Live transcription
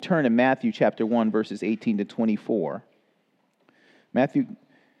turn to Matthew chapter 1, verses 18 to 24. Matthew,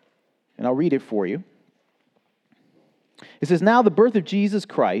 and I'll read it for you. It says, "Now the birth of Jesus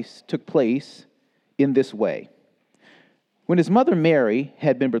Christ took place in this way. When his mother Mary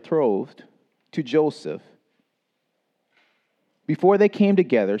had been betrothed to Joseph, before they came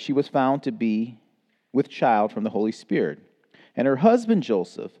together, she was found to be with child from the Holy Spirit. And her husband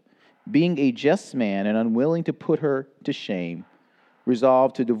Joseph, being a just man and unwilling to put her to shame,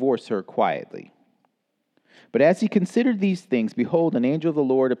 resolved to divorce her quietly. But as he considered these things, behold, an angel of the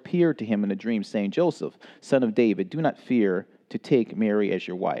Lord appeared to him in a dream, saying, Joseph, son of David, do not fear to take Mary as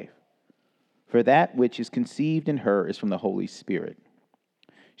your wife, for that which is conceived in her is from the Holy Spirit.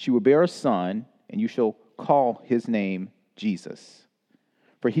 She will bear a son, and you shall call his name Jesus,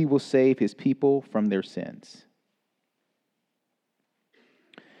 for he will save his people from their sins.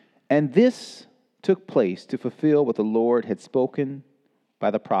 And this took place to fulfill what the Lord had spoken by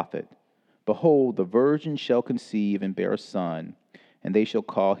the prophet. Behold, the virgin shall conceive and bear a son, and they shall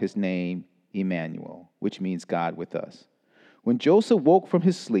call his name Emmanuel, which means God with us. When Joseph woke from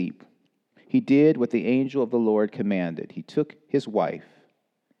his sleep, he did what the angel of the Lord commanded. He took his wife,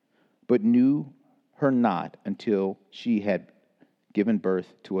 but knew her not until she had given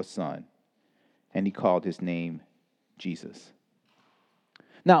birth to a son, and he called his name Jesus."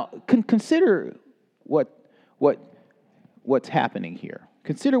 Now, consider what's happening here.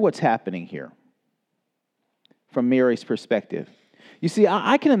 Consider what's happening here from Mary's perspective. You see,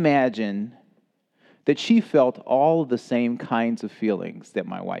 I can imagine that she felt all of the same kinds of feelings that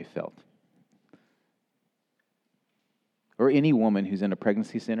my wife felt. Or any woman who's in a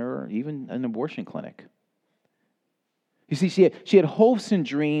pregnancy center or even an abortion clinic. You see, she had hopes and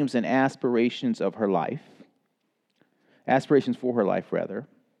dreams and aspirations of her life, aspirations for her life, rather,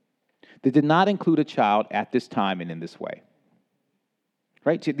 that did not include a child at this time and in this way.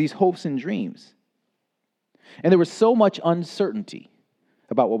 Right? These hopes and dreams. And there was so much uncertainty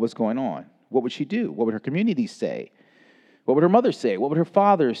about what was going on. What would she do? What would her community say? What would her mother say? What would her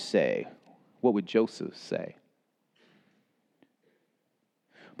father say? What would Joseph say?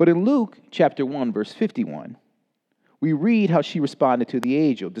 But in Luke chapter 1, verse 51, we read how she responded to the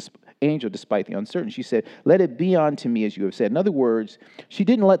angel despite the uncertainty. She said, "Let it be unto me as you have said." In other words, she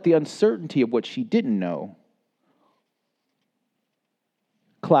didn't let the uncertainty of what she didn't know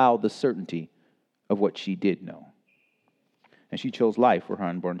cloud the certainty of what she did know. And she chose life for her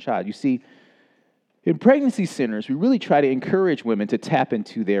unborn child. You see, in pregnancy centers, we really try to encourage women to tap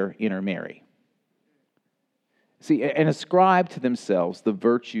into their inner Mary. See, and ascribe to themselves the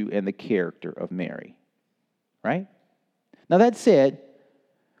virtue and the character of Mary. Right? Now that said,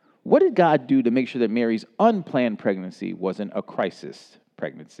 what did God do to make sure that Mary's unplanned pregnancy wasn't a crisis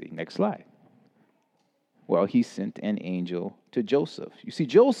pregnancy? Next slide. Well, he sent an angel to Joseph. You see,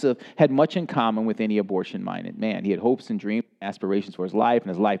 Joseph had much in common with any abortion-minded man. He had hopes and dreams, aspirations for his life and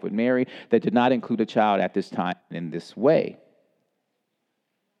his life with Mary that did not include a child at this time in this way.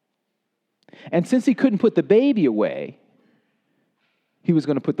 And since he couldn't put the baby away, he was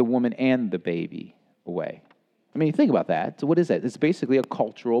going to put the woman and the baby away. I mean, think about that. So what is that? It's basically a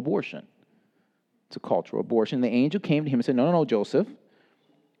cultural abortion. It's a cultural abortion. The angel came to him and said, No, Joseph.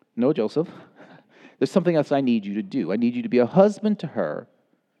 No, Joseph. There's something else I need you to do. I need you to be a husband to her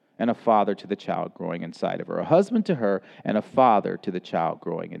and a father to the child growing inside of her. A husband to her and a father to the child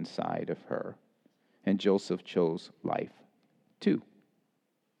growing inside of her. And Joseph chose life too.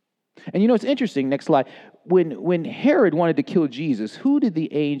 And you know, it's interesting, next slide. When Herod wanted to kill Jesus, who did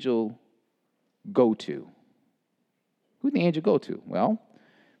the angel go to? Who did the angel go to? Well,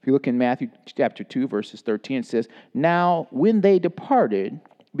 if you look in Matthew chapter 2, verses 13, it says, "Now when they departed,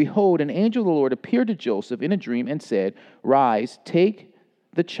 behold, an angel of the Lord appeared to Joseph in a dream and said, Rise, take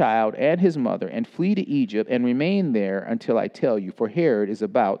the child and his mother and flee to Egypt and remain there until I tell you, for Herod is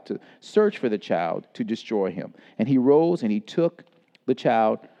about to search for the child to destroy him. And he rose and he took the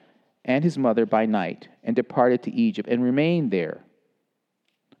child and his mother by night and departed to Egypt and remained there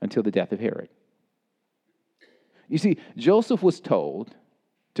until the death of Herod." You see, Joseph was told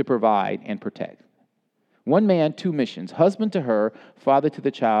to provide and protect. One man, two missions. Husband to her, father to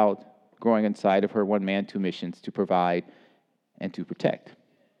the child growing inside of her. One man, two missions, to provide and to protect.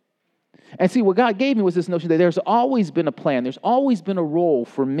 And see, what God gave me was this notion that there's always been a plan. There's always been a role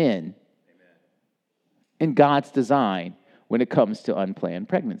for men in God's design when it comes to unplanned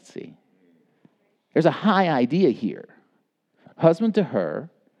pregnancy. There's a high idea here. Husband to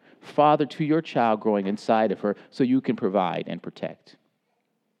her, father to your child growing inside of her, so you can provide and protect.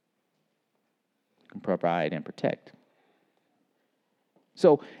 Provide and protect.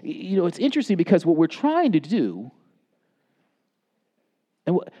 So, you know, it's interesting because what we're trying to do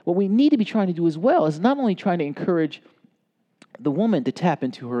And what we need to be trying to do as well is not only trying to encourage the woman to tap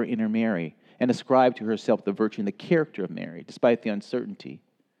into her inner Mary and ascribe to herself the virtue and the character of Mary, despite the uncertainty,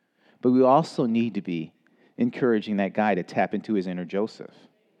 but we also need to be encouraging that guy to tap into his inner Joseph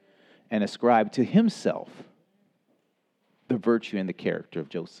and ascribe to himself the virtue and the character of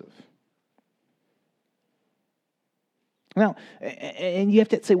Joseph. Now, and you have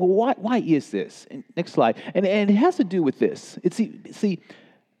to say, well, why is this? And next slide. And it has to do with this. See,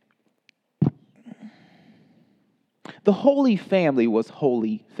 the Holy Family was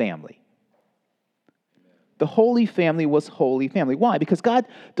Holy Family. The Holy Family was Holy Family. Why? Because God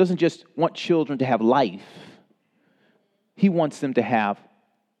doesn't just want children to have life. He wants them to have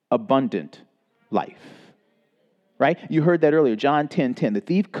abundant life. Right? You heard that earlier. John 10:10. The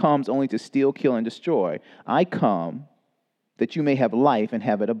thief comes only to steal, kill, and destroy. I come that you may have life and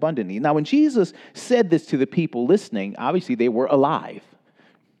have it abundantly. Now, when Jesus said this to the people listening, obviously they were alive.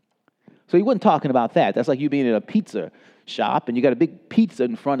 So he wasn't talking about that. That's like you being in a pizza shop and you got a big pizza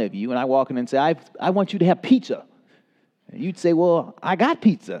in front of you, and I walk in and say, I want you to have pizza. And you'd say, well, I got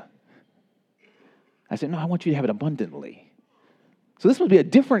pizza. I said, no, I want you to have it abundantly. So this would be a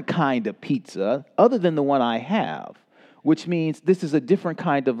different kind of pizza other than the one I have, which means this is a different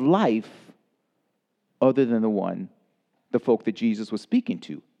kind of life other than the one the folk that Jesus was speaking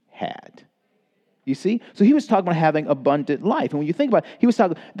to had. You see? So he was talking about having abundant life. And when you think about it, he was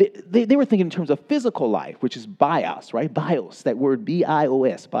talking, they were thinking in terms of physical life, which is bios, right? Bios, that word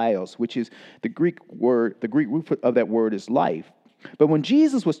B-I-O-S, bios, which is the Greek word, the Greek root of that word is life. But when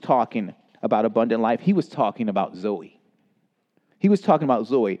Jesus was talking about abundant life, he was talking about Zoe. He was talking about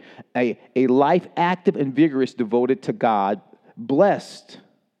Zoe, a life active and vigorous, devoted to God, blessed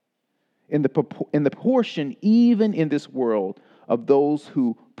in the portion, even in this world, of those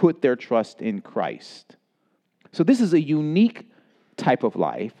who put their trust in Christ. So this is a unique type of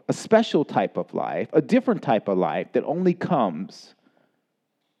life, a special type of life, a different type of life that only comes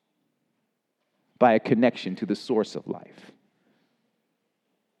by a connection to the source of life.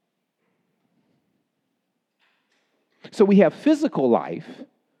 So we have physical life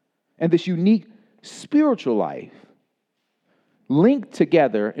and this unique spiritual life linked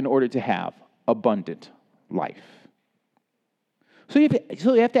together in order to have abundant life. So you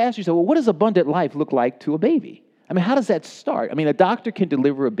have to ask yourself, well, what does abundant life look like to a baby? I mean, how does that start? I mean, a doctor can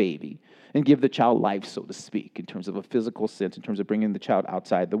deliver a baby and give the child life, so to speak, in terms of a physical sense, in terms of bringing the child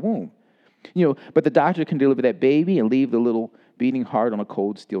outside the womb. But the doctor can deliver that baby and leave the little beating heart on a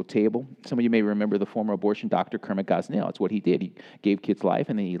cold steel table. Some of you may remember the former abortion doctor, Kermit Gosnell. It's what he did. He gave kids life,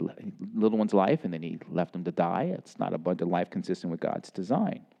 and then little ones life, and then he left them to die. It's not abundant life consistent with God's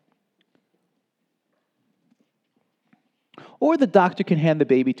design. Or the doctor can hand the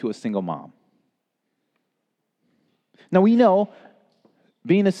baby to a single mom. Now we know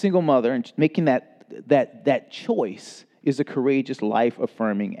being a single mother and making that choice is a courageous,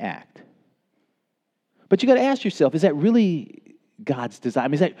 life-affirming act. But you got to ask yourself, is that really God's design? I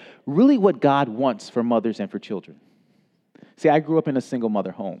mean, is that really what God wants for mothers and for children? See, I grew up in a single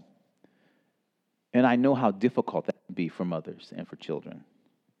mother home, and I know how difficult that can be for mothers and for children.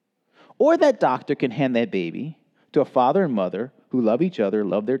 Or that doctor can hand that baby to a father and mother who love each other,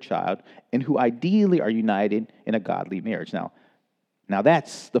 love their child, and who ideally are united in a godly marriage. Now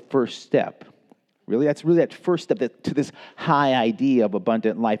that's the first step. That's really that first step to this high idea of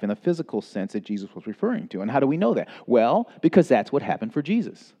abundant life in the physical sense that Jesus was referring to. And how do we know that? Well, because that's what happened for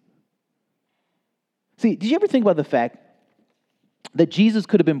Jesus. See, did you ever think about the fact that Jesus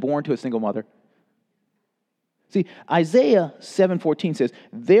could have been born to a single mother? See, Isaiah 7:14 says,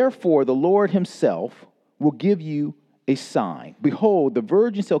 "Therefore the Lord himself will give you a sign. Behold, the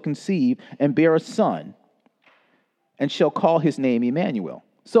virgin shall conceive and bear a son, and shall call his name Emmanuel."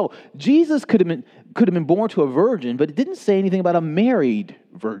 So Jesus could have been born to a virgin, but it didn't say anything about a married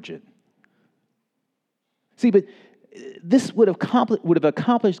virgin. See, but this would have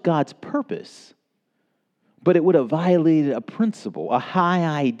accomplished God's purpose, but it would have violated a principle, a high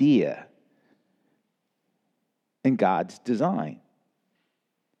idea in God's design.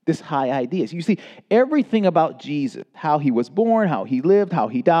 This high idea. So you see, everything about Jesus, how he was born, how he lived, how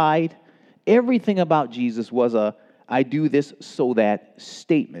he died, everything about Jesus was a "I do this so that"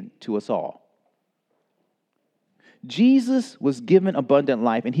 statement to us all. Jesus was given abundant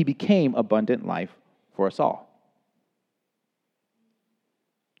life, and he became abundant life for us all.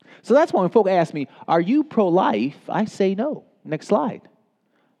 So that's why when folk ask me, "Are you pro-life?" I say no. Next slide.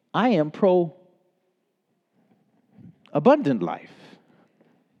 I am pro-abundant life.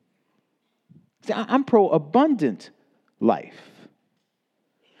 See, I'm pro-abundant life.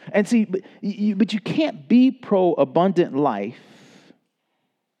 And see, but you can't be pro-abundant life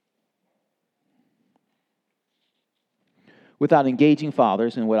without engaging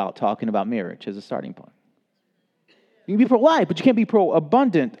fathers and without talking about marriage as a starting point. You can be pro-life, but you can't be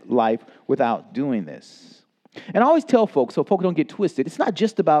pro-abundant life without doing this. And I always tell folks, so folks don't get twisted, it's not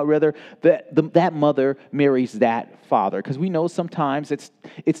just about whether that mother marries that father, because we know sometimes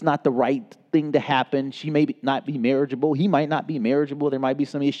it's not the right thing to happen. She may not be marriageable. He might not be marriageable. There might be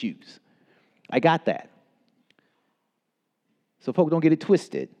some issues. I got that. So folks don't get it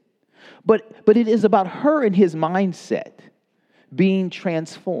twisted. But it is about her and his mindset being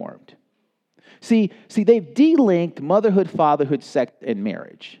transformed. See, they've de-linked motherhood, fatherhood, sex, and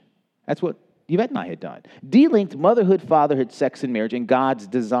marriage. That's what Yvette and I had done. De-linked motherhood, fatherhood, sex, and marriage, and God's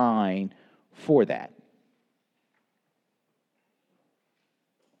design for that.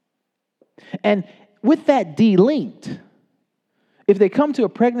 And with that de-linked, if they come to a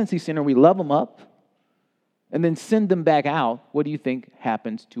pregnancy center, we love them up, and then send them back out, what do you think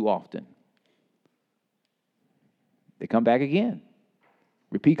happens too often? They come back again.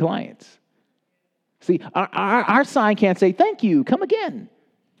 Repeat clients. See, our sign can't say, thank you, come again.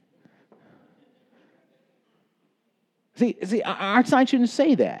 See, our sign shouldn't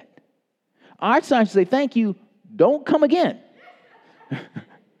say that. Our sign should say, thank you, don't come again.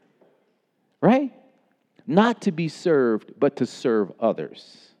 Right? Not to be served, but to serve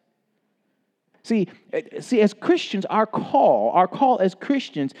others. See, as Christians, our call as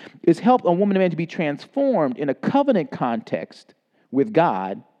Christians is help a woman and man to be transformed in a covenant context with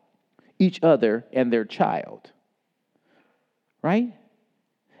God, each other, and their child. Right?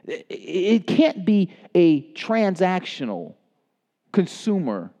 It can't be a transactional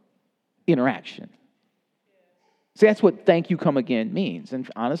consumer interaction. See, that's what thank you, come again means. And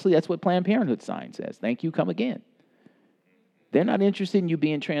honestly, that's what Planned Parenthood sign says. Thank you, come again. They're not interested in you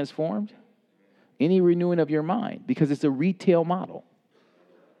being transformed. Any renewing of your mind, because it's a retail model.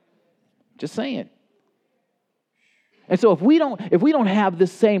 Just saying. And so if we don't have the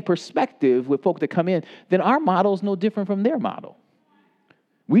same perspective with folk that come in, then our model is no different from their model.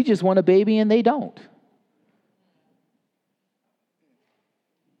 We just want a baby and they don't.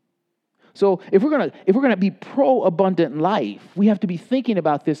 So if we're gonna be pro-abundant life, we have to be thinking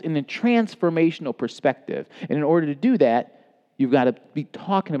about this in a transformational perspective. And in order to do that, you've got to be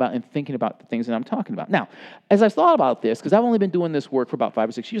talking about and thinking about the things that I'm talking about. Now, as I've thought about this, because I've only been doing this work for about 5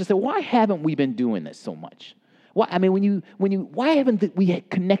 or 6 years, I said, why haven't we been doing this so much? Why haven't we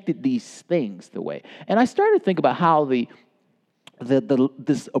connected these things the way? And I started to think about how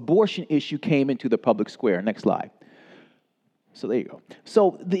this abortion issue came into the public square. Next slide. So there you go.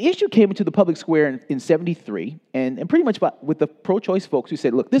 So the issue came into the public square in 73, and pretty much with the pro-choice folks who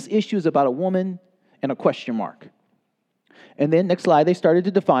said, look, this issue is about a woman and a question mark. And then, next slide, they started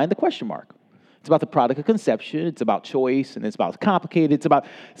to define the question mark. It's about the product of conception. It's about choice, and it's about complicated. It's about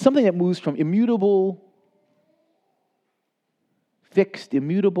something that moves from fixed,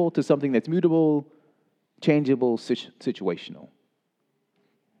 immutable, to something that's mutable, changeable, situational.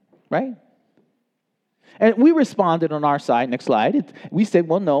 Right? And we responded on our side. Next slide. We said,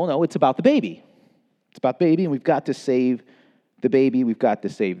 well, no, it's about the baby. It's about baby, and we've got to save the baby. We've got to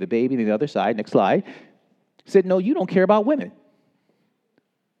save the baby. And the other side, next slide, said, no, you don't care about women.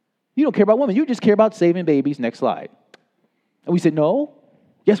 You don't care about women. You just care about saving babies. Next slide. And we said, no.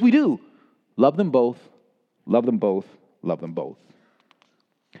 Yes, we do. Love them both. Love them both. Love them both.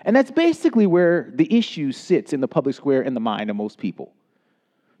 And that's basically where the issue sits in the public square in the mind of most people.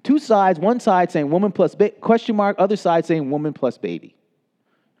 Two sides, one side saying woman plus question mark, other side saying woman plus baby.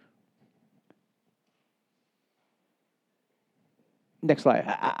 Next slide.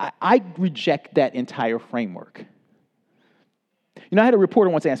 I reject that entire framework. You know, I had a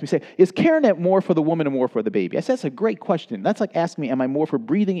reporter once ask me, say, is CareNet more for the woman or more for the baby? I said, that's a great question. That's like asking me, am I more for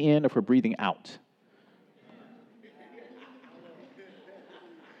breathing in or for breathing out?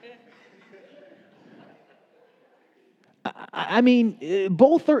 I mean,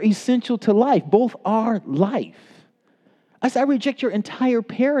 both are essential to life. Both are life. I said, I reject your entire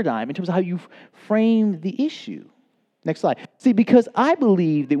paradigm in terms of how you frame the issue. Next slide. See, because I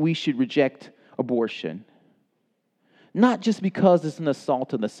believe that we should reject abortion, not just because it's an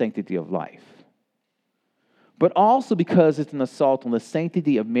assault on the sanctity of life, but also because it's an assault on the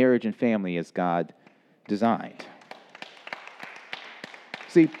sanctity of marriage and family as God designed.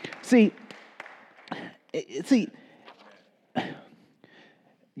 See,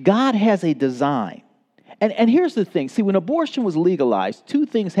 God has a design. And here's the thing. See, when abortion was legalized, two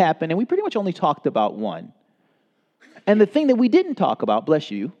things happened, and we pretty much only talked about one. And the thing that we didn't talk about, bless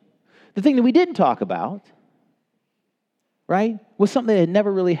you, the thing that we didn't talk about, right, was something that had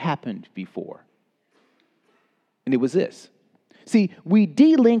never really happened before. And it was this. See, we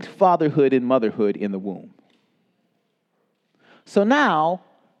de-linked fatherhood and motherhood in the womb. So now,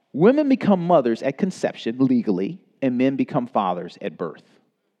 women become mothers at conception legally, and men become fathers at birth.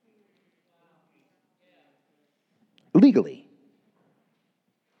 Legally.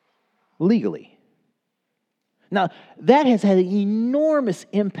 Legally. Now, that has had an enormous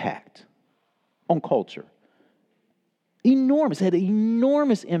impact on culture. Enormous. Had an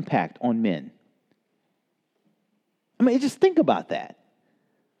enormous impact on men. I mean, just think about that.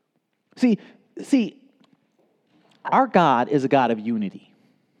 See, our God is a God of unity.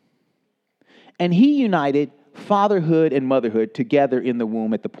 And he united fatherhood and motherhood together in the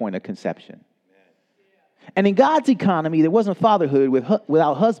womb at the point of conception. And in God's economy, there wasn't fatherhood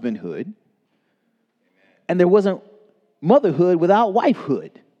without husbandhood. And there wasn't motherhood without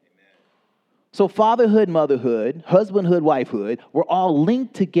wifehood. So fatherhood, motherhood, husbandhood, wifehood were all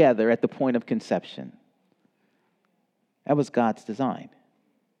linked together at the point of conception. That was God's design.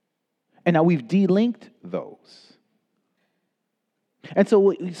 And now we've delinked those. And so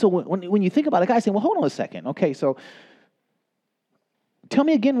when you think about it, guys saying, well, hold on a second. Okay, so tell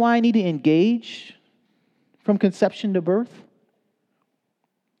me again why I need to engage from conception to birth.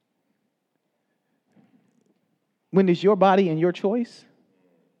 When it's your body and your choice?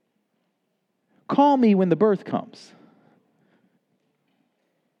 Call me when the birth comes.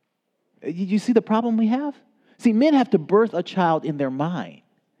 You see the problem we have? See, men have to birth a child in their mind.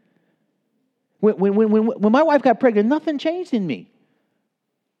 When my wife got pregnant, nothing changed in me.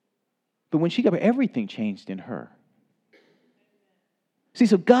 But when she got pregnant, everything changed in her. See,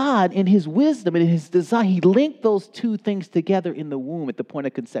 so God, in his wisdom and in his design, he linked those two things together in the womb at the point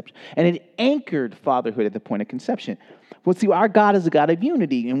of conception. And it anchored fatherhood at the point of conception. Well, see, our God is a God of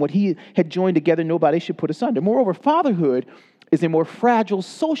unity, and what he had joined together, nobody should put asunder. Moreover, fatherhood is a more fragile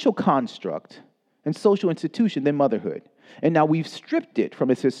social construct and social institution than motherhood. And now we've stripped it from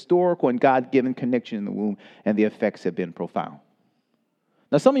its historical and God-given connection in the womb, and the effects have been profound.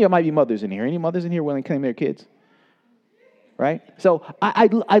 Now, some of you might be mothers in here. Any mothers in here willing to claim their kids? Right? So I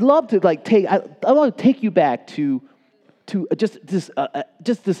love to I want to take you back to just this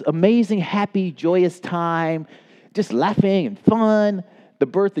amazing, happy, joyous time, just laughing and fun, the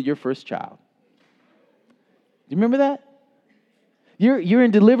birth of your first child. Do you remember that? You're in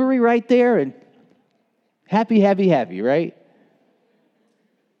delivery right there and happy, right?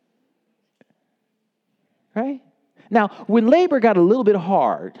 Right? Now, when labor got a little bit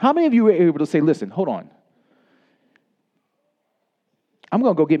hard, how many of you were able to say, listen, hold on. I'm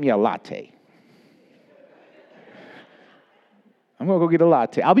going to go get me a latte. I'm going to go get a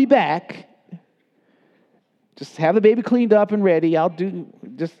latte. I'll be back. Just have the baby cleaned up and ready. I'll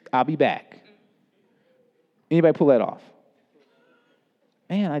be back. Anybody pull that off?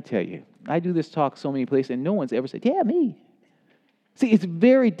 Man, I tell you, I do this talk so many places, and no one's ever said, yeah, me. See, it's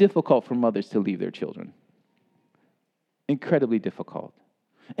very difficult for mothers to leave their children. Incredibly difficult.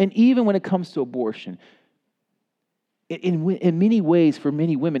 And even when it comes to abortion, in many ways, for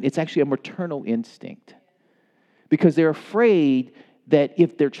many women, it's actually a maternal instinct. Because they're afraid that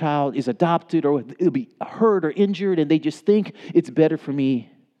if their child is adopted or it'll be hurt or injured, and they just think it's better for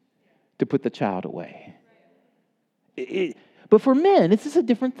me to put the child away. But for men, it's just a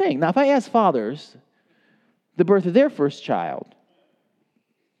different thing. Now, if I ask fathers the birth of their first child,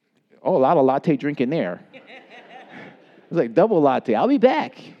 a lot of latte drinking there. It's like double latte. I'll be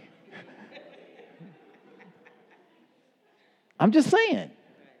back. I'm just saying.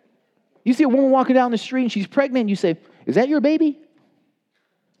 You see a woman walking down the street and she's pregnant and you say, is that your baby?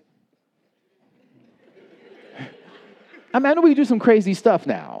 I know we do some crazy stuff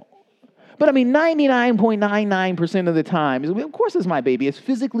now. But 99.99% of the time, of course it's my baby. It's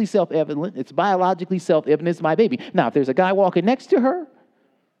physically self-evident. It's biologically self-evident. It's my baby. Now, if there's a guy walking next to her,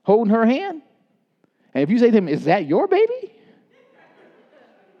 holding her hand, and if you say to him, is that your baby?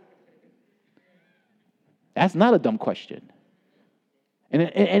 That's not a dumb question. And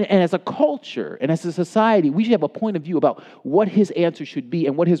as a culture and as a society, we should have a point of view about what his answer should be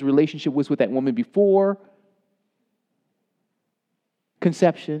and what his relationship was with that woman before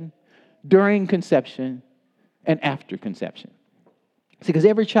conception, during conception, and after conception. See, because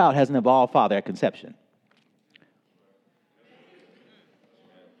every child has an evolved father at conception.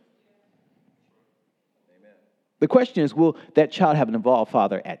 The question is, will that child have an evolved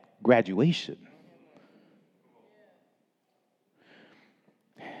father at graduation?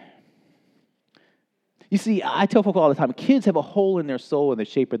 You see, I tell folk all the time, kids have a hole in their soul in the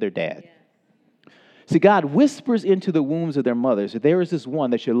shape of their dad. Yeah. See, God whispers into the wombs of their mothers that there is this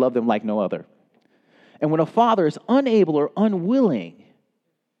one that should love them like no other. And when a father is unable or unwilling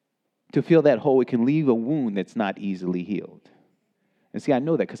to fill that hole, it can leave a wound that's not easily healed. And see, I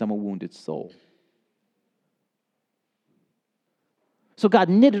know that because I'm a wounded soul. So God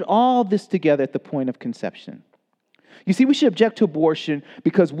knitted all this together at the point of conception. You see, we should object to abortion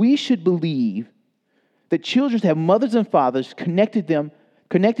because we should believe that children should have mothers and fathers connected to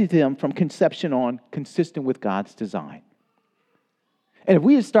them from conception on, consistent with God's design. And if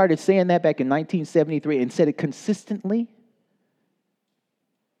we had started saying that back in 1973 and said it consistently,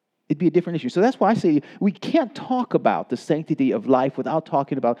 it'd be a different issue. So that's why I say we can't talk about the sanctity of life without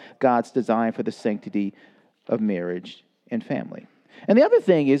talking about God's design for the sanctity of marriage and family. And the other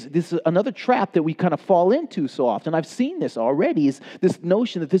thing is, this is another trap that we kind of fall into so often. I've seen this already, is this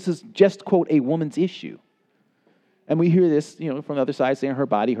notion that this is just, quote, a woman's issue. And we hear this, from the other side saying her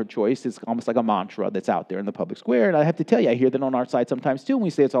body, her choice. It's almost like a mantra that's out there in the public square. And I have to tell you, I hear that on our side sometimes too. When we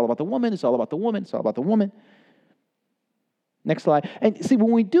say it's all about the woman, it's all about the woman, it's all about the woman. Next slide. And see,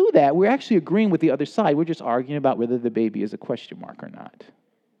 when we do that, we're actually agreeing with the other side. We're just arguing about whether the baby is a question mark or not.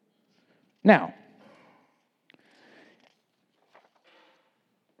 Now,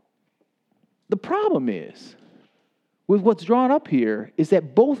 the problem is, with what's drawn up here, is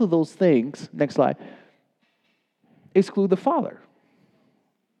that both of those things, next slide, exclude the father.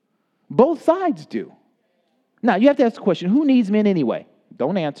 Both sides do. Now, you have to ask the question, who needs men anyway?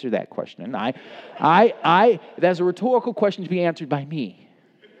 Don't answer that question. That's a rhetorical question to be answered by me.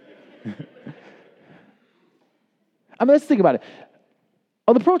 Let's think about it.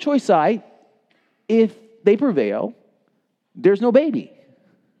 On the pro-choice side, if they prevail, there's no baby.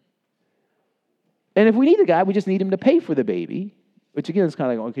 And if we need a guy, we just need him to pay for the baby, which again is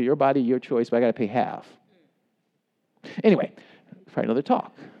kind of like, okay, your body, your choice, but I got to pay half. Anyway, probably another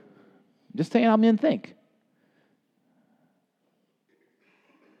talk. Just saying how men think.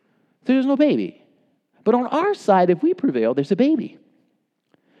 So there's no baby. But on our side, if we prevail, there's a baby.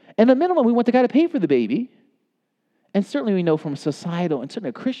 And at minimum, we want the guy to pay for the baby. And certainly we know from a societal and certainly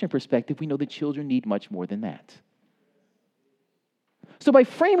a Christian perspective, we know that children need much more than that. So by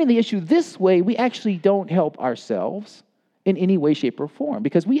framing the issue this way, we actually don't help ourselves in any way, shape, or form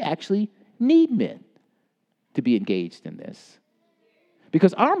because we actually need men to be engaged in this.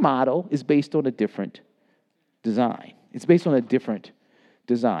 Because our model is based on a different design. It's based on a different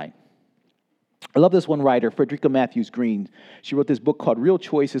design. I love this one writer, Frederica Matthews Green. She wrote this book called Real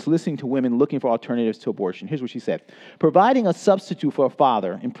Choices, Listening to Women Looking for Alternatives to Abortion. Here's what she said. Providing a substitute for a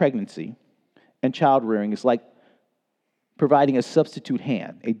father in pregnancy and child rearing is like providing a substitute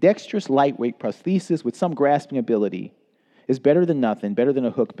hand. A dexterous, lightweight prosthesis with some grasping ability is better than nothing, better than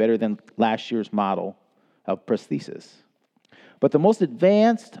a hook, better than last year's model of prosthesis. But the most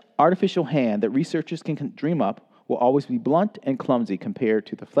advanced artificial hand that researchers can dream up will always be blunt and clumsy compared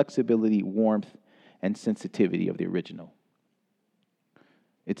to the flexibility, warmth, and sensitivity of the original.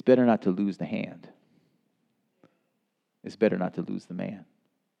 It's better not to lose the hand. It's better not to lose the man.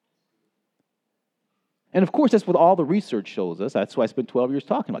 And of course, that's what all the research shows us. That's why I spent 12 years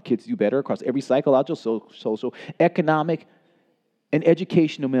talking about kids do better across every psychological, social, economic, and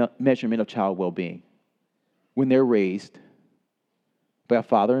educational measurement of child well-being when they're raised by a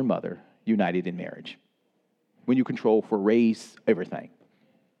father and mother united in marriage. When you control for race, everything.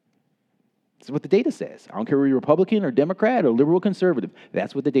 That's what the data says. I don't care whether you're Republican or Democrat or liberal or conservative.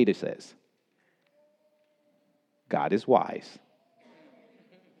 That's what the data says. God is wise.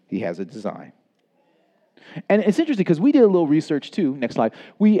 He has a design. And it's interesting because we did a little research too. Next slide.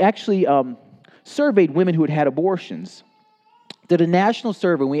 We actually surveyed women who had had abortions. Did a national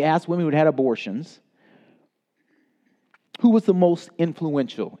survey. We asked women who had had abortions who was the most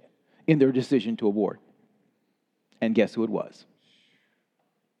influential in their decision to abort. And guess who it was?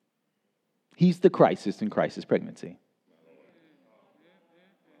 He's the crisis in crisis pregnancy.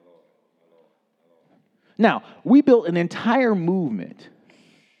 Now, we built an entire movement,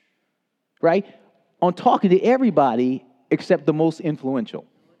 right, on talking to everybody except the most influential.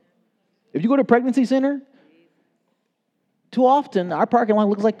 If you go to a pregnancy center, too often our parking lot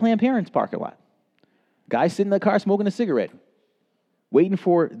looks like Planned Parenthood's parking lot. Guy sitting in the car smoking a cigarette, waiting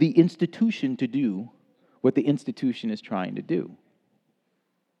for the institution to do what the institution is trying to do.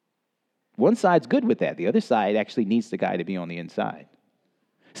 One side's good with that. The other side actually needs the guy to be on the inside.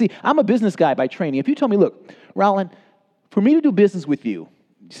 See, I'm a business guy by training. If you tell me, look, Rowland, for me to do business with you,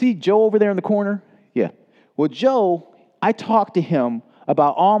 see Joe over there in the corner? Yeah. Well, Joe, I talk to him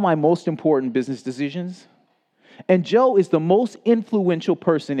about all my most important business decisions, and Joe is the most influential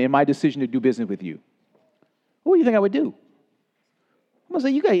person in my decision to do business with you. What do you think I would do? I'm going to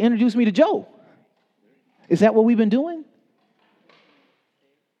say, you got to introduce me to Joe. Is that what we've been doing?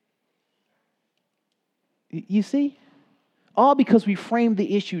 You see? All because we framed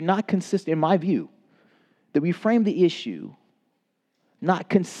the issue not consistent, in my view, that we framed the issue not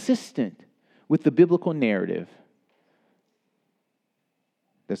consistent with the biblical narrative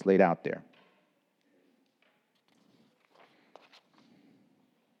that's laid out there.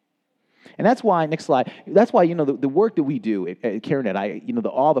 And that's why, next slide, that's why, the work that we do at CareNet,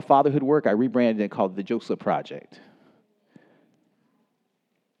 all the fatherhood work, I rebranded it called the Joseph Project.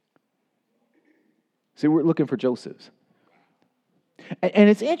 So we're looking for Josephs. And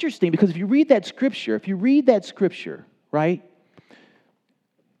it's interesting because if you read that scripture, right,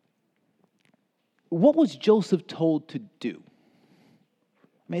 what was Joseph told to do?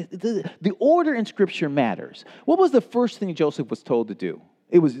 I mean, the order in Scripture matters. What was the first thing Joseph was told to do?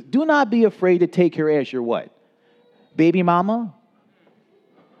 It was, do not be afraid to take her as your what? Baby mama?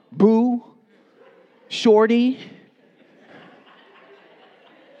 Boo? Shorty?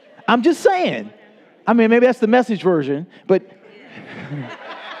 I'm just saying. I mean, maybe that's the Message version, but...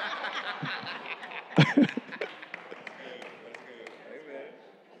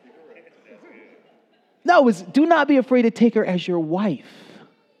 No, it was, do not be afraid to take her as your wife.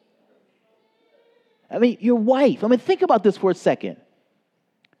 I mean, your wife. I mean, think about this for a second.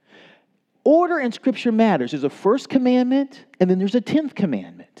 Order in Scripture matters. There's a first commandment, and then there's a 10th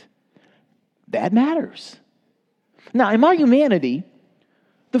commandment. That matters. Now, in my humanity,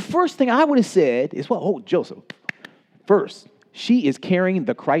 the first thing I would have said is, Joseph, first, she is carrying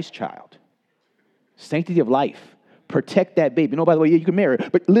the Christ child. Sanctity of life. Protect that baby. By the way, you can marry her,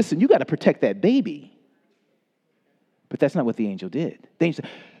 but listen, you got to protect that baby. But that's not what the angel did. The angel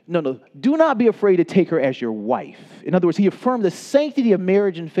said, no, do not be afraid to take her as your wife. In other words, he affirmed the sanctity of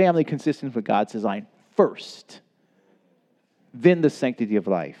marriage and family consistent with God's design first, then the sanctity of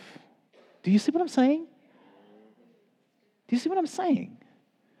life. Do you see what I'm saying? Do you see what I'm saying?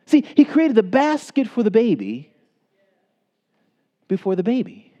 See, he created the basket for the baby before the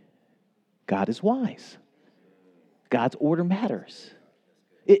baby. God is wise. God's order matters.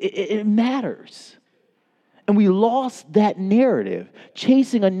 It matters. And we lost that narrative,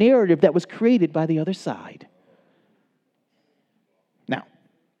 chasing a narrative that was created by the other side. Now,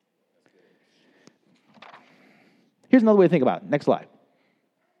 here's another way to think about it. Next slide.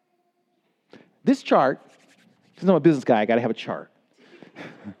 This chart, because I'm a business guy, I got to have a chart.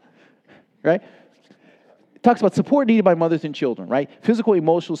 Right? It talks about support needed by mothers and children, right? Physical,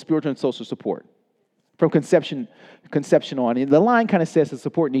 emotional, spiritual, and social support. From conception on. And the line kind of says the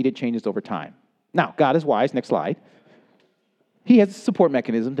support needed changes over time. Now, God is wise. Next slide. He has a support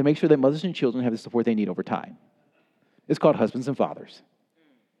mechanism to make sure that mothers and children have the support they need over time. It's called husbands and fathers.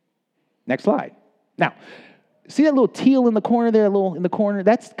 Next slide. Now, see that little teal in the corner there, in the corner?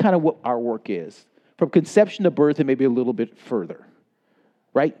 That's kind of what our work is. From conception to birth and maybe a little bit further,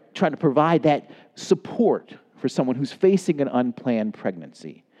 right? Trying to provide that support for someone who's facing an unplanned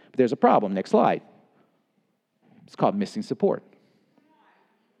pregnancy. But there's a problem. Next slide. It's called missing support.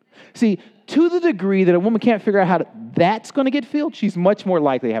 See, to the degree that a woman can't figure out how that's going to get filled, she's much more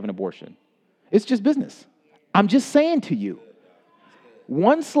likely to have an abortion. It's just business. I'm just saying to you,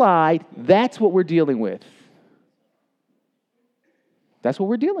 one slide, that's what we're dealing with. That's what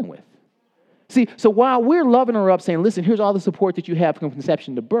we're dealing with. See, so while we're loving her up, saying, listen, here's all the support that you have from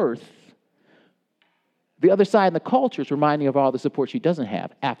conception to birth, the other side in the culture is reminding of all the support she doesn't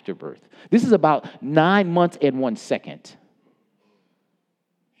have after birth. This is about 9 months and 1 second.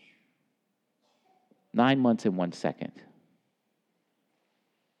 9 months and 1 second.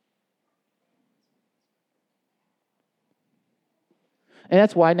 And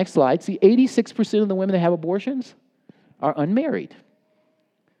that's why, next slide, see, 86% of the women that have abortions are unmarried.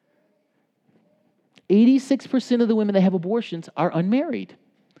 86% of the women that have abortions are unmarried.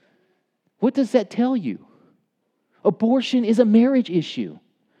 What does that tell you? Abortion is a marriage issue.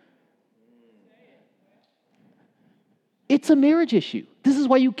 It's a marriage issue. This is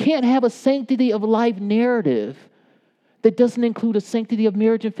why you can't have a sanctity of life narrative that doesn't include a sanctity of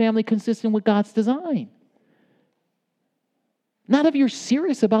marriage and family consistent with God's design. Not if you're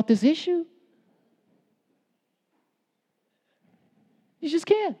serious about this issue. You just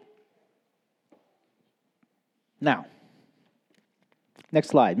can't. Now, next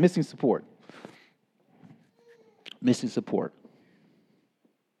slide, missing support. Missing support.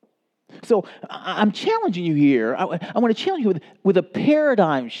 So I'm challenging you here. I want to challenge you with a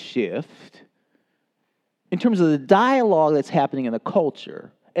paradigm shift in terms of the dialogue that's happening in the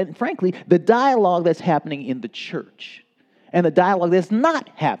culture, and frankly, the dialogue that's happening in the church, and the dialogue that's not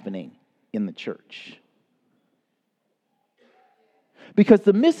happening in the church. Because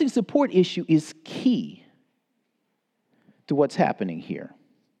the missing support issue is key to what's happening here.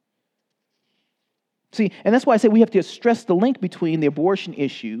 See, and that's why I say we have to stress the link between the abortion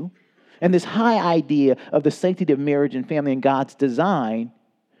issue and this high idea of the sanctity of marriage and family and God's design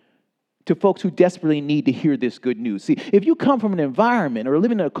to folks who desperately need to hear this good news. See, if you come from an environment or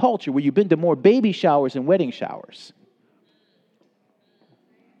live in a culture where you've been to more baby showers and wedding showers,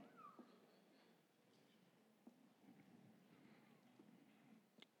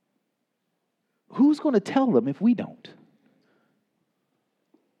 who's going to tell them if we don't?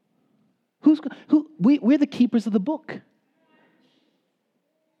 We're the keepers of the book.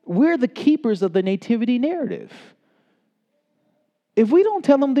 We're the keepers of the nativity narrative. If we don't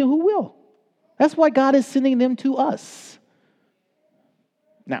tell them, then who will? That's why God is sending them to us.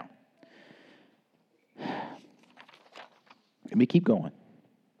 Now, let me keep going.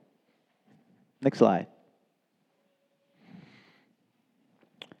 Next slide.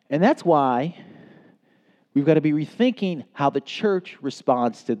 And that's why we've got to be rethinking how the church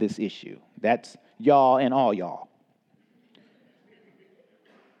responds to this issue. That's y'all and all y'all.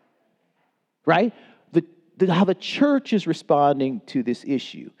 Right? How the church is responding to this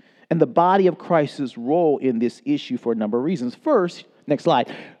issue and the body of Christ's role in this issue for a number of reasons. First, next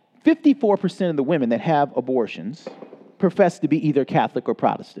slide, 54% of the women that have abortions profess to be either Catholic or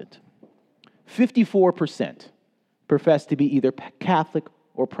Protestant. 54% profess to be either Catholic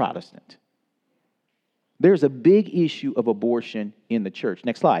or Protestant. There's a big issue of abortion in the church.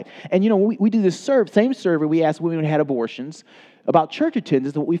 Next slide. And when we do this same survey, we asked women who had abortions about church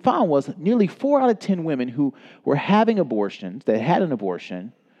attendance. What we found was nearly 4 out of 10 women who were having abortions, that had an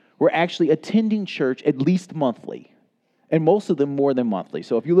abortion, were actually attending church at least monthly. And most of them more than monthly.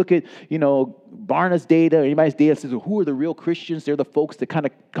 So if you look at, Barna's data or anybody's data that says, well, who are the real Christians? They're the folks that kind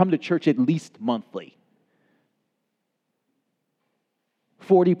of come to church at least monthly.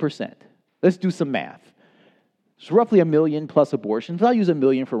 40%. Let's do some math. It's roughly 1 million plus abortions. I'll use 1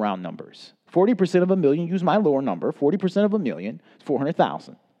 million for round numbers. 40% of 1 million, use my lower number, 40% of 1 million is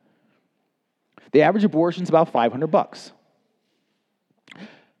 400,000. The average abortion is about $500.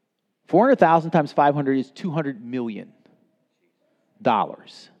 400,000 times 500 is $200 million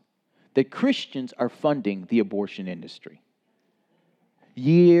that Christians are funding the abortion industry.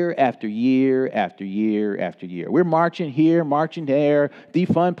 Year after year after year after year. We're marching here, marching there,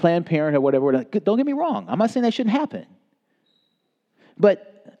 defund Planned Parenthood, whatever. Don't get me wrong. I'm not saying that shouldn't happen. But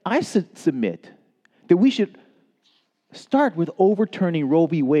I submit that we should start with overturning Roe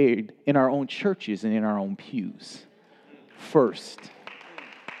v. Wade in our own churches and in our own pews first.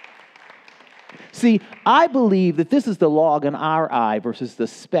 See, I believe that this is the log in our eye versus the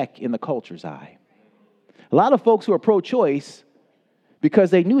speck in the culture's eye. A lot of folks who are pro-choice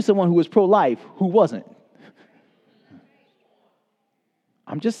because they knew someone who was pro-life who wasn't.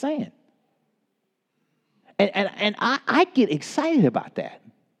 I'm just saying. And I get excited about that.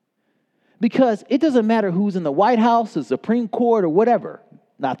 Because it doesn't matter who's in the White House, the Supreme Court, or whatever.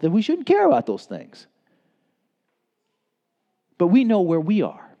 Not that we shouldn't care about those things. But we know where we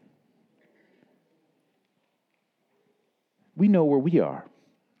are. We know where we are.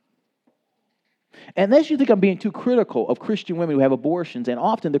 Unless you think I'm being too critical of Christian women who have abortions and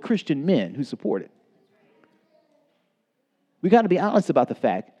often the Christian men who support it. We got to be honest about the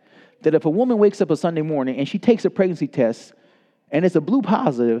fact that if a woman wakes up a Sunday morning and she takes a pregnancy test and it's a blue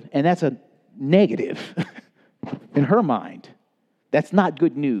positive and that's a negative in her mind, that's not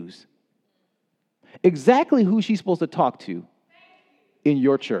good news. Exactly who she's supposed to talk to in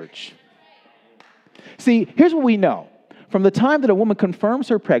your church. See, here's what we know. From the time that a woman confirms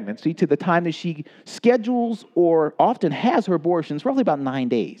her pregnancy to the time that she schedules or often has her abortions, roughly about 9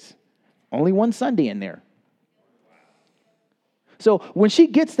 days. Only one Sunday in there. So when she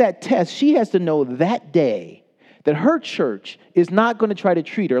gets that test, she has to know that day that her church is not going to try to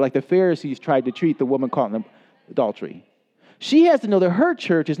treat her like the Pharisees tried to treat the woman caught in adultery. She has to know that her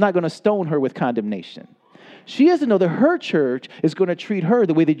church is not going to stone her with condemnation. She has to know that her church is going to treat her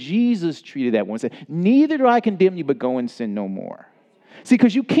the way that Jesus treated that woman. Say, neither do I condemn you, but go and sin no more. See,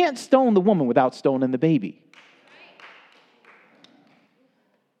 because you can't stone the woman without stoning the baby.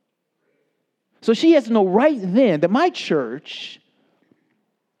 So she has to know right then that my church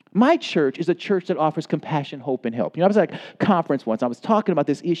is a church that offers compassion, hope, and help. I was at a conference once. I was talking about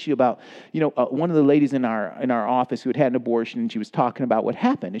this issue about, one of the ladies in our office who had an abortion, and she was talking about what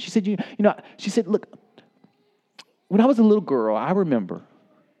happened. And she said, look, when I was a little girl, I remember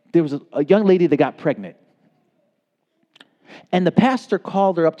there was a young lady that got pregnant. And the pastor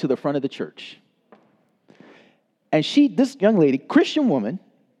called her up to the front of the church. And this young lady, Christian woman,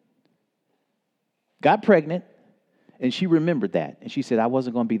 got pregnant, and she remembered that. And she said, I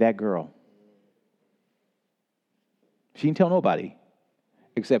wasn't going to be that girl. She didn't tell nobody,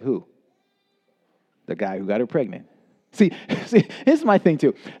 except who? The guy who got her pregnant. See, this is my thing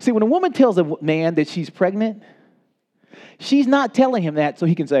too. See, when a woman tells a man that she's pregnant, She's not telling him that so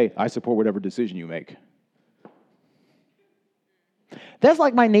he can say, I support whatever decision you make. That's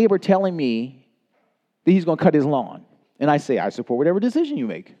like my neighbor telling me that he's going to cut his lawn. And I say, I support whatever decision you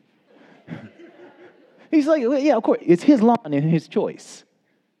make. He's like, well, yeah, of course. It's his lawn and his choice.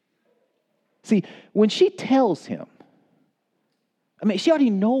 See, when she tells him, she already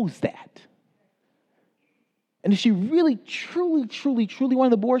knows that. And if she really, truly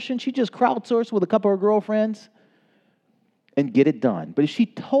wanted abortion, she'd just crowdsource with a couple of her girlfriends and get it done. But if she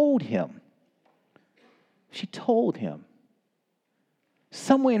told him,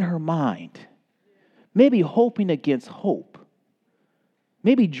 somewhere in her mind, maybe hoping against hope,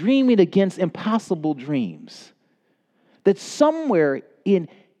 maybe dreaming against impossible dreams, that somewhere in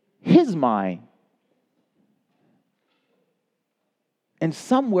his mind and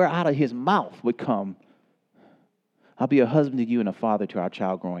somewhere out of his mouth would come, I'll be a husband to you and a father to our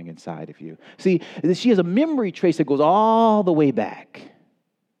child growing inside of you. See, she has a memory trace that goes all the way back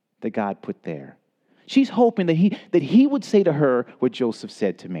that God put there. She's hoping that he would say to her what Joseph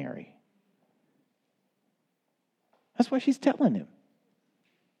said to Mary. That's what she's telling him.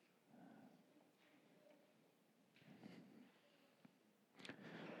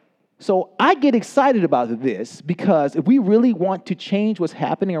 So I get excited about this because if we really want to change what's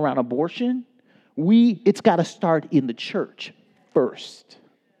happening around abortion, it's got to start in the church first.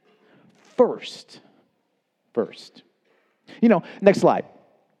 First. Next slide.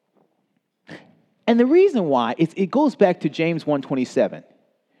 And the reason why, it goes back to James 1:27.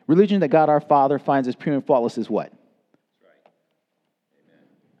 Religion that God our Father finds as pure and flawless is what?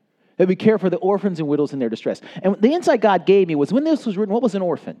 That we care for the orphans and widows in their distress. And the insight God gave me was when this was written, what was an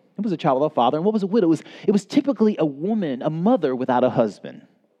orphan? It was a child without a father. And what was a widow? It was typically a woman, a mother without a husband.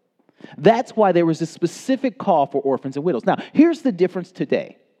 That's why there was a specific call for orphans and widows. Now, here's the difference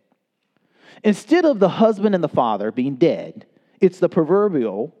today. Instead of the husband and the father being dead, it's the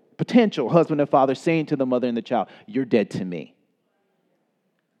proverbial potential husband and father saying to the mother and the child, you're dead to me.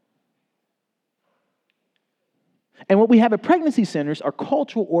 And what we have at pregnancy centers are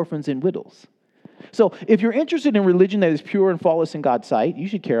cultural orphans and widows. So if you're interested in religion that is pure and flawless in God's sight, you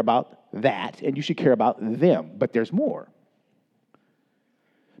should care about that and you should care about them. But there's more.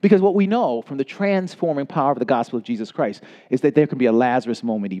 Because what we know from the transforming power of the gospel of Jesus Christ is that there can be a Lazarus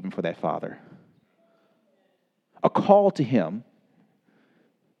moment even for that father. A call to him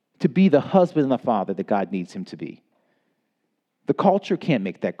to be the husband and the father that God needs him to be. The culture can't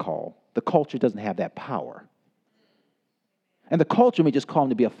make that call. The culture doesn't have that power. And the culture may just call him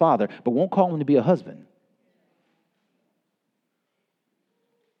to be a father, but won't call him to be a husband.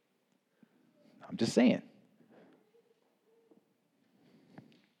 I'm just saying.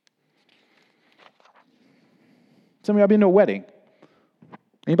 Some of y'all been to a wedding.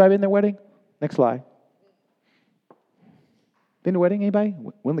 Anybody been to a wedding? Next slide. Been to a wedding? Anybody?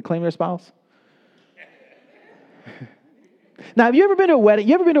 Willing to claim their spouse? Now, have you ever been to a wedding?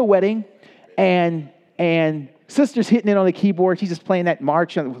 You ever been to a wedding and sister's hitting it on the keyboard. She's just playing that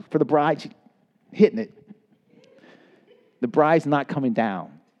march for the bride. She's hitting it. The bride's not coming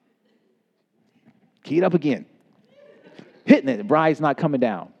down. Key it up again. Hitting it. The bride's not coming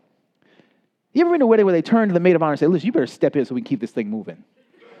down. You ever been to a wedding where they turn to the maid of honor and say, listen, you better step in so we can keep this thing moving?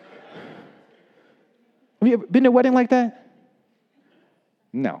 Have you ever been to a wedding like that?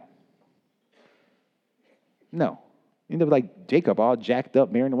 No. You end up like Jacob, all jacked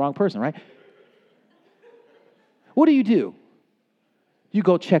up, marrying the wrong person, right? What do? You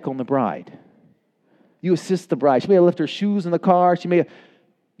go check on the bride. You assist the bride. She may have left her shoes in the car.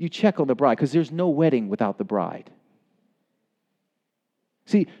 You check on the bride because there's no wedding without the bride.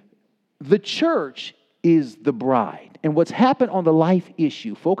 See, the church is the bride. And what's happened on the life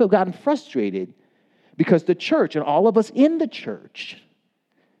issue, folk have gotten frustrated because the church and all of us in the church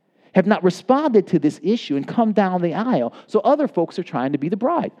have not responded to this issue and come down the aisle. So other folks are trying to be the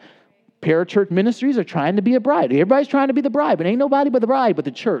bride. Parachurch ministries are trying to be a bride. Everybody's trying to be the bride, but ain't nobody but the bride but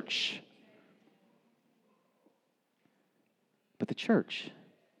the church. But the church.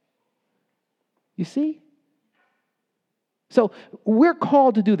 You see? So we're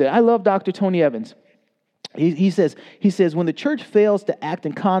called to do that. I love Dr. Tony Evans. He says, when the church fails to act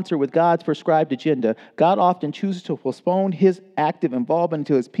in concert with God's prescribed agenda, God often chooses to postpone his active involvement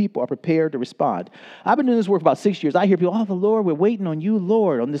until his people are prepared to respond. I've been doing this work for about 6 years. I hear people, the Lord, we're waiting on you,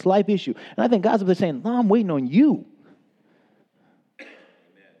 Lord, on this life issue. And I think God's up there saying, no, I'm waiting on you. Amen.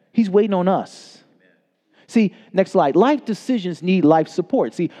 He's waiting on us. Amen. See, next slide. Life decisions need life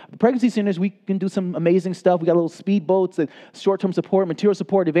support. See, pregnancy centers, we can do some amazing stuff. We got little speedboats and short-term support, material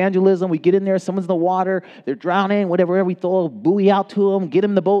support, evangelism. We get in there, someone's in the water, they're drowning, whatever. We throw a buoy out to them, get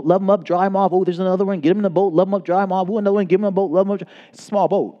them in the boat, love them up, dry them off. Oh, there's another one. Get them in the boat, love them up, dry them off. Oh, another one, give them a boat, love them up. It's a small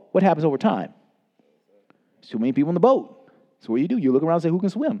boat. What happens over time? There's too many people in the boat. So what do? You look around and say, who can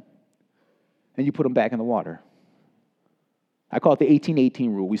swim? And you put them back in the water. I call it the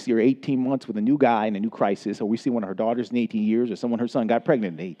 18-18 rule. We see her 18 months with a new guy and a new crisis, or we see one of her daughters in 18 years, or someone her son got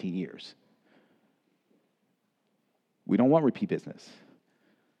pregnant in 18 years. We don't want repeat business.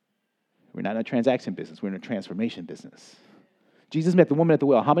 We're not in a transaction business. We're in a transformation business. Jesus met the woman at the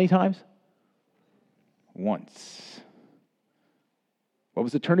well how many times? Once. What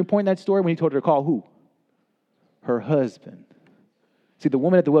was the turning point in that story when he told her to call who? Her husband. See, the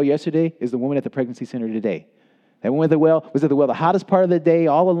woman at the well yesterday is the woman at the pregnancy center today. That woman at the well was at the well the hottest part of the day,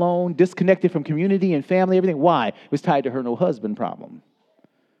 all alone, disconnected from community and family, everything. Why? It was tied to her no husband problem.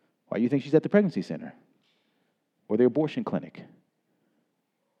 Why do you think she's at the pregnancy center? Or the abortion clinic?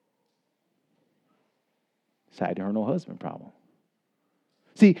 It's tied to her no husband problem.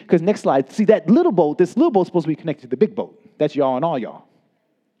 See, because next slide, see that little boat, this little boat's supposed to be connected to the big boat. That's y'all and all y'all.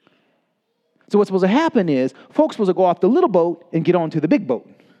 So what's supposed to happen is folks supposed to go off the little boat and get onto the big boat.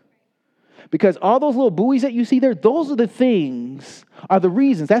 Because all those little buoys that you see there, those are the things, are the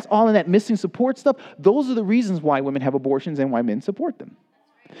reasons. That's all in that missing support stuff. Those are the reasons why women have abortions and why men support them.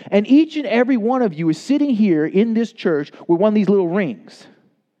 And each and every one of you is sitting here in this church with one of these little rings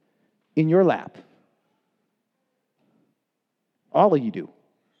in your lap. All of you do.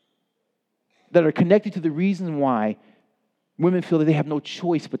 That are connected to the reason why women feel that they have no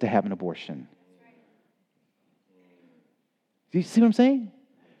choice but to have an abortion. Do you see what I'm saying?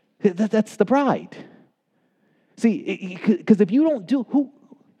 That's the pride. See, because if you don't do, who?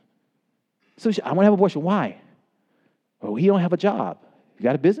 So I want to have an abortion. Why? Well, he don't have a job. You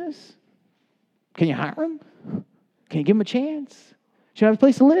got a business? Can you hire him? Can you give him a chance? Should have a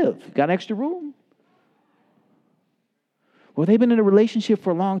place to live. Got an extra room? Well, they've been in a relationship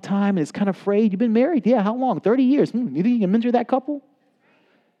for a long time and it's kind of frayed. You've been married? Yeah, how long? 30 years. You think you can mentor that couple?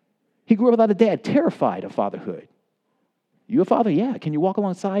 He grew up without a dad, terrified of fatherhood. You a father? Yeah. Can you walk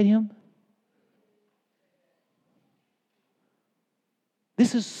alongside him?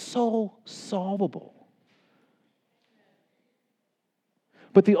 This is so solvable.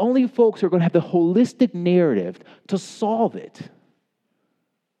 But the only folks who are going to have the holistic narrative to solve it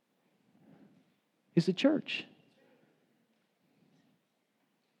is the church.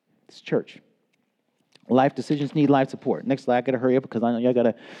 It's church. Life decisions need life support. Next slide, I got to hurry up because I know y'all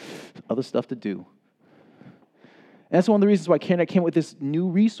got other stuff to do. And that's one of the reasons why Karen came with this new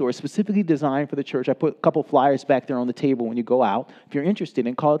resource specifically designed for the church. I put a couple flyers back there on the table when you go out, if you're interested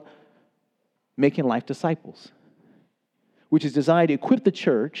in, called Making Life Disciples, which is designed to equip the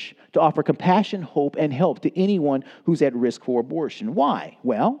church to offer compassion, hope, and help to anyone who's at risk for abortion. Why?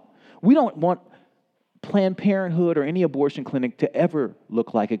 Well, we don't want Planned Parenthood or any abortion clinic to ever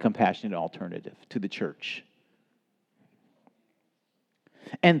look like a compassionate alternative to the church.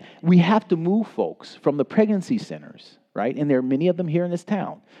 And we have to move folks from the pregnancy centers, right? And there are many of them here in this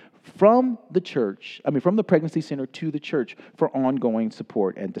town, from the pregnancy center to the church for ongoing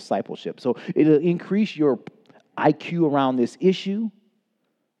support and discipleship. So it'll increase your IQ around this issue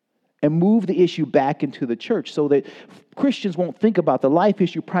and move the issue back into the church so that Christians won't think about the life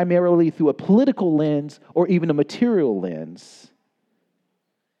issue primarily through a political lens or even a material lens.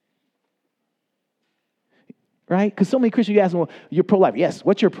 Right? Because so many Christians, you ask them, well, you're pro-life. Yes,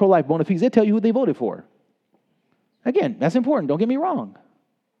 what's your pro-life bona fides? They tell you who they voted for. Again, that's important. Don't get me wrong.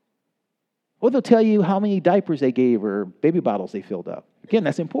 Or they'll tell you how many diapers they gave or baby bottles they filled up. Again,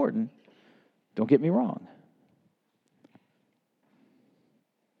 that's important. Don't get me wrong.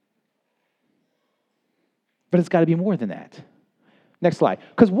 But it's got to be more than that. Next slide.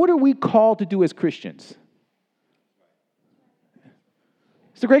 Because what are we called to do as Christians?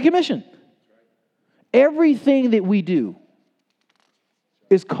 It's the Great Commission. Everything that we do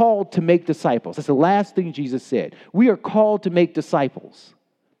is called to make disciples. That's the last thing Jesus said. We are called to make disciples.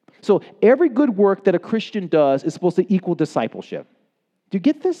 So every good work that a Christian does is supposed to equal discipleship. Do you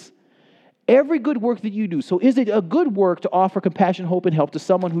get this? Every good work that you do. So is it a good work to offer compassion, hope, and help to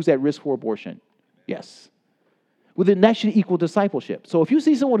someone who's at risk for abortion? Yes. Well, then that should equal discipleship. So if you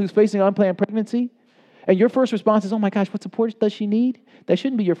see someone who's facing unplanned pregnancy, and your first response is, oh my gosh, what support does she need? That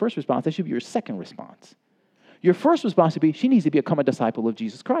shouldn't be your first response. That should be your second response. Your first response would be, she needs to become a disciple of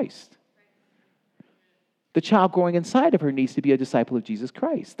Jesus Christ. The child growing inside of her needs to be a disciple of Jesus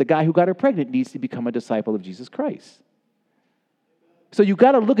Christ. The guy who got her pregnant needs to become a disciple of Jesus Christ. So you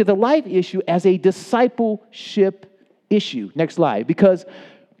got to look at the life issue as a discipleship issue. Next slide. Because,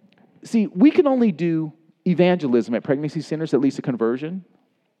 see, we can only do evangelism at pregnancy centers, at least a conversion.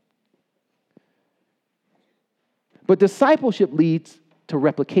 But discipleship leads to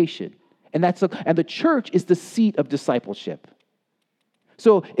replication. And the church is the seat of discipleship.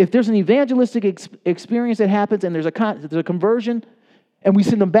 So if there's an evangelistic experience that happens and there's a conversion and we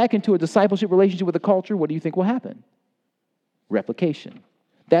send them back into a discipleship relationship with the culture, what do you think will happen? Replication.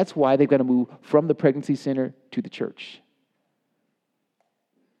 That's why they've got to move from the pregnancy center to the church.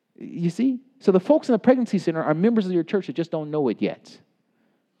 You see? So the folks in the pregnancy center are members of your church that just don't know it yet.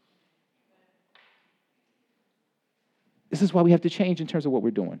 This is why we have to change in terms of what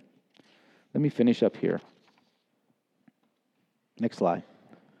we're doing. Let me finish up here. Next slide.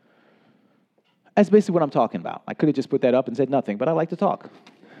 That's basically what I'm talking about. I could have just put that up and said nothing, but I like to talk.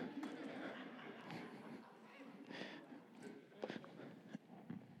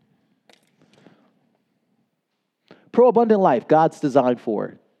 Pro-abundant life, God's design for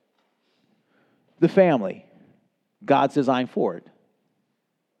it. The family, God's design for it.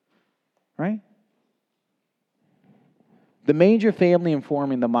 Right? The manger family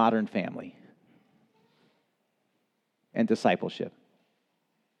informing the modern family. And discipleship.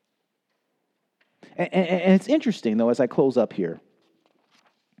 And it's interesting, though, as I close up here.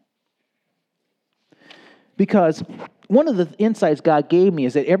 Because one of the insights God gave me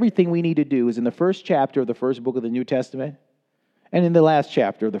is that everything we need to do is in the first chapter of the first book of the New Testament and in the last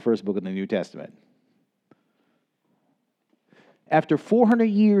chapter of the first book of the New Testament. After 400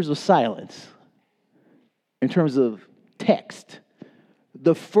 years of silence, in terms of text,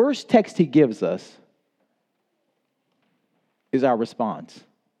 the first text he gives us is our response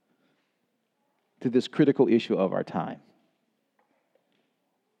to this critical issue of our time.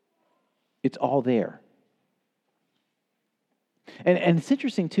 It's all there. And it's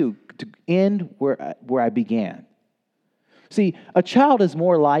interesting, too, to end where I began. See, a child is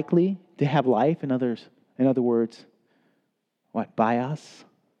more likely to have life, in other words, what? Bios,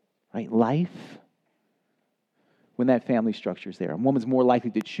 right? Life. When that family structure is there. A woman's more likely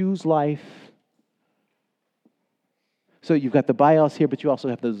to choose life. So you've got the bios here, but you also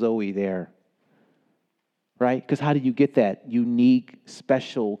have the Zoe there. Right? Because how do you get that unique,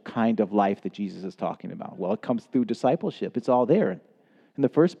 special kind of life that Jesus is talking about? Well, it comes through discipleship. It's all there. In the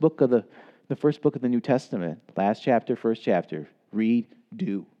first book of the New Testament, last chapter, first chapter, read,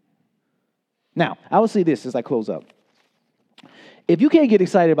 do. Now, I will say this as I close up. If you can't get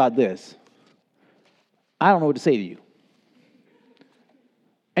excited about this, I don't know what to say to you.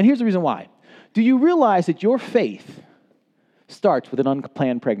 And here's the reason why. Do you realize that your faith starts with an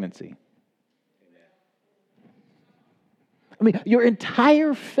unplanned pregnancy? I mean, your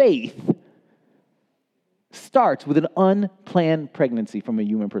entire faith starts with an unplanned pregnancy from a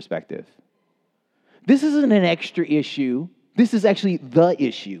human perspective. This isn't an extra issue. This is actually the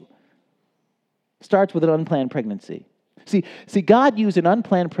issue. Starts with an unplanned pregnancy. See, God used an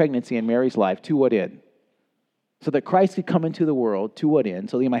unplanned pregnancy in Mary's life to what end? So that Christ could come into the world, to what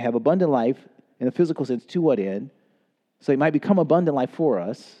end? So that he might have abundant life in the physical sense, to what end? So he might become abundant life for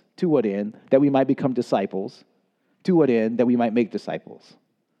us, to what end? That we might become disciples. To what end? That we might make disciples.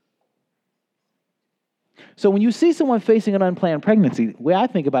 So when you see someone facing an unplanned pregnancy, the way I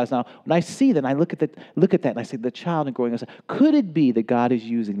think about it is now, when I see that, and I look at that and I say, the child and growing inside, could it be that God is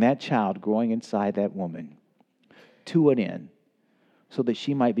using that child growing inside that woman to an end so that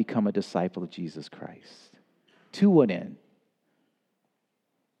she might become a disciple of Jesus Christ? To an end.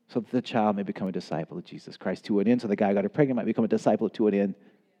 So that the child may become a disciple of Jesus Christ. To an end, so the guy who got her pregnant might become a disciple to an end.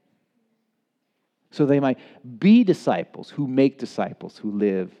 So they might be disciples who make disciples who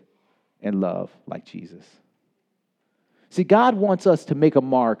live and love like Jesus. See, God wants us to make a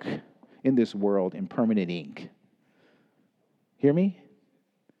mark in this world in permanent ink. Hear me?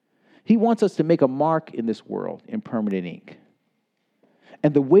 He wants us to make a mark in this world in permanent ink.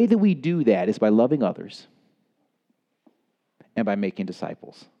 And the way that we do that is by loving others and by making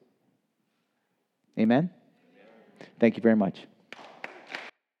disciples. Amen? Thank you very much.